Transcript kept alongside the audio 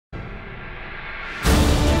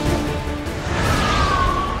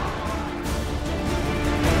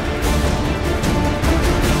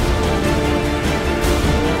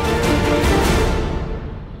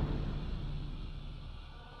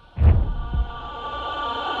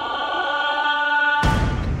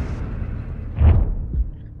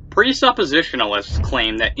Presuppositionalists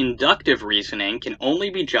claim that inductive reasoning can only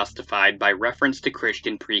be justified by reference to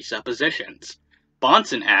Christian presuppositions.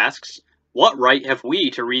 Bahnsen asks, what right have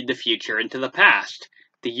we to read the future into the past?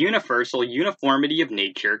 The universal uniformity of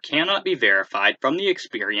nature cannot be verified from the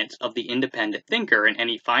experience of the independent thinker in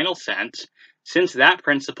any final sense, since that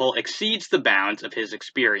principle exceeds the bounds of his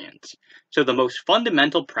experience. So the most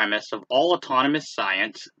fundamental premise of all autonomous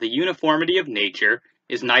science, the uniformity of nature,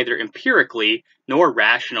 is neither empirically nor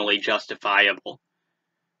rationally justifiable.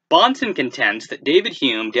 Bahnsen contends that David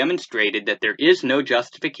Hume demonstrated that there is no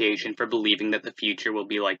justification for believing that the future will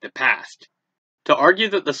be like the past. To argue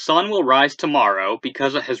that the sun will rise tomorrow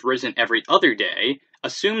because it has risen every other day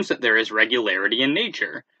assumes that there is regularity in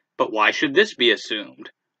nature. But why should this be assumed?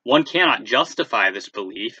 One cannot justify this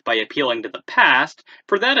belief by appealing to the past,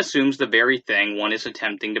 for that assumes the very thing one is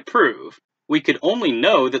attempting to prove. We could only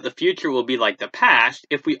know that the future will be like the past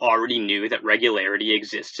if we already knew that regularity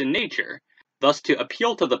exists in nature. Thus, to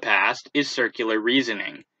appeal to the past is circular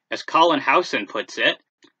reasoning. As Colin Howson puts it,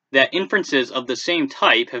 that inferences of the same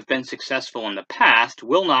type have been successful in the past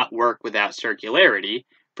will not work without circularity,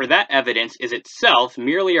 for that evidence is itself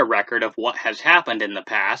merely a record of what has happened in the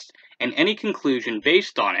past, and any conclusion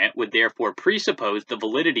based on it would therefore presuppose the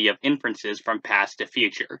validity of inferences from past to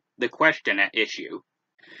future, the question at issue.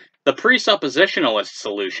 The presuppositionalist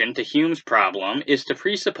solution to Hume's problem is to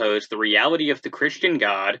presuppose the reality of the Christian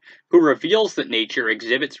God who reveals that nature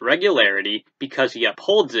exhibits regularity because he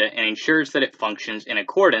upholds it and ensures that it functions in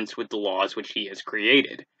accordance with the laws which he has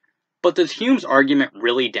created. But does Hume's argument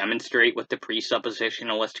really demonstrate what the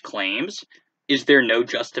presuppositionalist claims? Is there no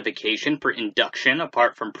justification for induction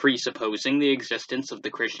apart from presupposing the existence of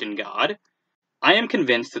the Christian God? I am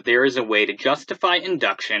convinced that there is a way to justify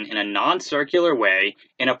induction in a non-circular way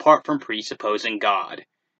and apart from presupposing God.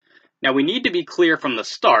 Now we need to be clear from the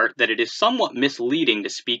start that it is somewhat misleading to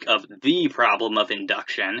speak of the problem of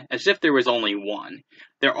induction as if there was only one.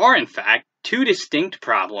 There are in fact two distinct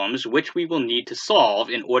problems which we will need to solve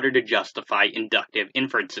in order to justify inductive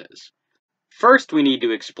inferences. First, we need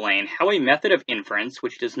to explain how a method of inference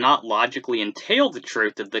which does not logically entail the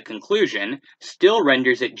truth of the conclusion still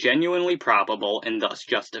renders it genuinely probable and thus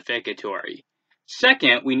justificatory.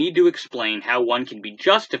 Second, we need to explain how one can be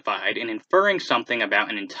justified in inferring something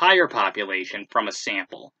about an entire population from a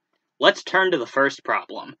sample. Let's turn to the first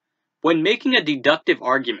problem. When making a deductive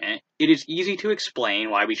argument, it is easy to explain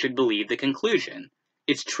why we should believe the conclusion.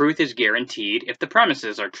 Its truth is guaranteed if the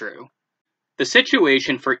premises are true. The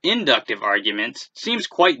situation for inductive arguments seems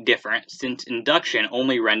quite different since induction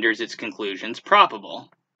only renders its conclusions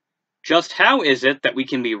probable. Just how is it that we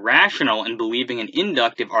can be rational in believing an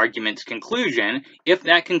inductive argument's conclusion if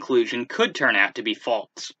that conclusion could turn out to be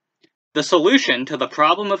false? The solution to the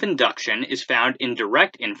problem of induction is found in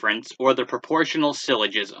direct inference or the proportional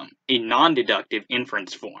syllogism, a non-deductive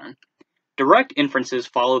inference form. Direct inferences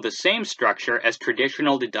follow the same structure as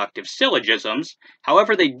traditional deductive syllogisms,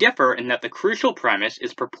 however they differ in that the crucial premise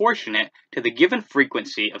is proportionate to the given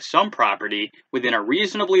frequency of some property within a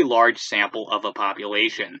reasonably large sample of a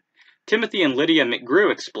population. Timothy and Lydia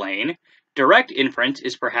McGrew explain, direct inference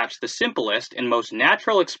is perhaps the simplest and most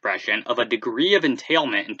natural expression of a degree of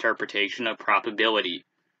entailment interpretation of probability.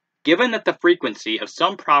 Given that the frequency of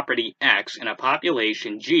some property X in a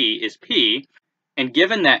population G is P, and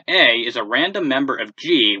given that A is a random member of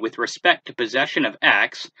G with respect to possession of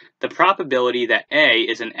X, the probability that A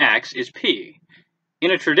is an X is P.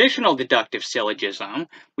 In a traditional deductive syllogism,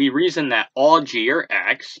 we reason that all G are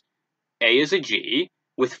X, A is a G,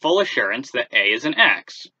 with full assurance that A is an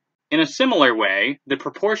X. In a similar way, the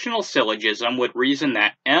proportional syllogism would reason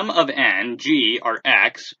that M of n G are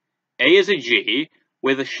X, A is a G,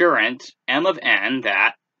 with assurance M of n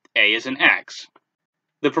that A is an X.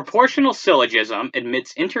 The proportional syllogism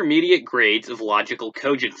admits intermediate grades of logical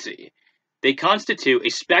cogency. They constitute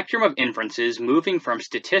a spectrum of inferences moving from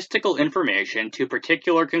statistical information to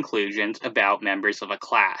particular conclusions about members of a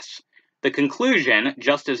class. The conclusion,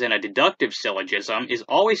 just as in a deductive syllogism, is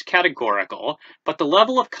always categorical, but the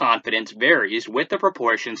level of confidence varies with the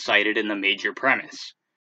proportion cited in the major premise.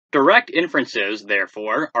 Direct inferences,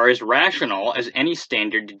 therefore, are as rational as any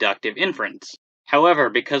standard deductive inference. However,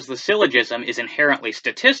 because the syllogism is inherently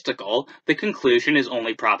statistical, the conclusion is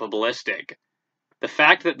only probabilistic. The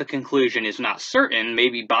fact that the conclusion is not certain may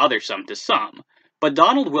be bothersome to some, but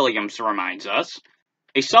Donald Williams reminds us,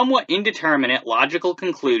 a somewhat indeterminate logical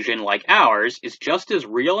conclusion like ours is just as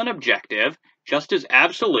real and objective, just as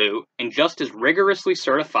absolute, and just as rigorously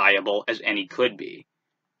certifiable as any could be.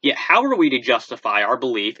 Yet how are we to justify our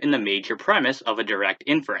belief in the major premise of a direct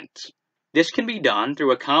inference? This can be done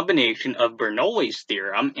through a combination of Bernoulli's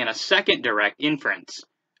theorem and a second direct inference.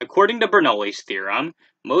 According to Bernoulli's theorem,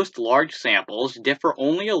 most large samples differ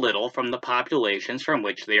only a little from the populations from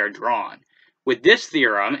which they are drawn. With this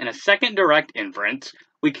theorem and a second direct inference,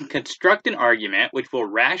 we can construct an argument which will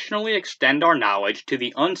rationally extend our knowledge to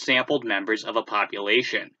the unsampled members of a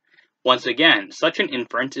population. Once again, such an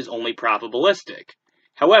inference is only probabilistic.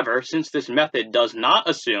 However, since this method does not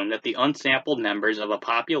assume that the unsampled members of a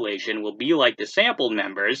population will be like the sampled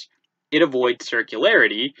members, it avoids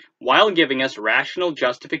circularity while giving us rational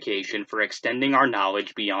justification for extending our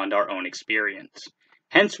knowledge beyond our own experience.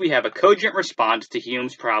 Hence, we have a cogent response to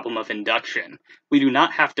Hume's problem of induction. We do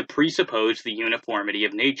not have to presuppose the uniformity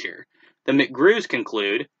of nature. The McGrews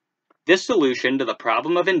conclude, this solution to the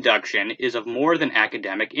problem of induction is of more than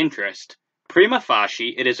academic interest. Prima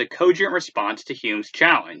facie, it is a cogent response to Hume's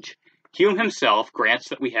challenge. Hume himself grants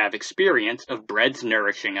that we have experience of bread's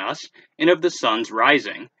nourishing us and of the sun's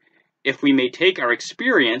rising. If we may take our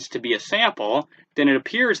experience to be a sample, then it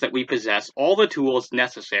appears that we possess all the tools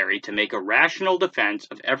necessary to make a rational defense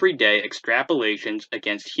of everyday extrapolations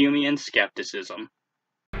against Humean skepticism.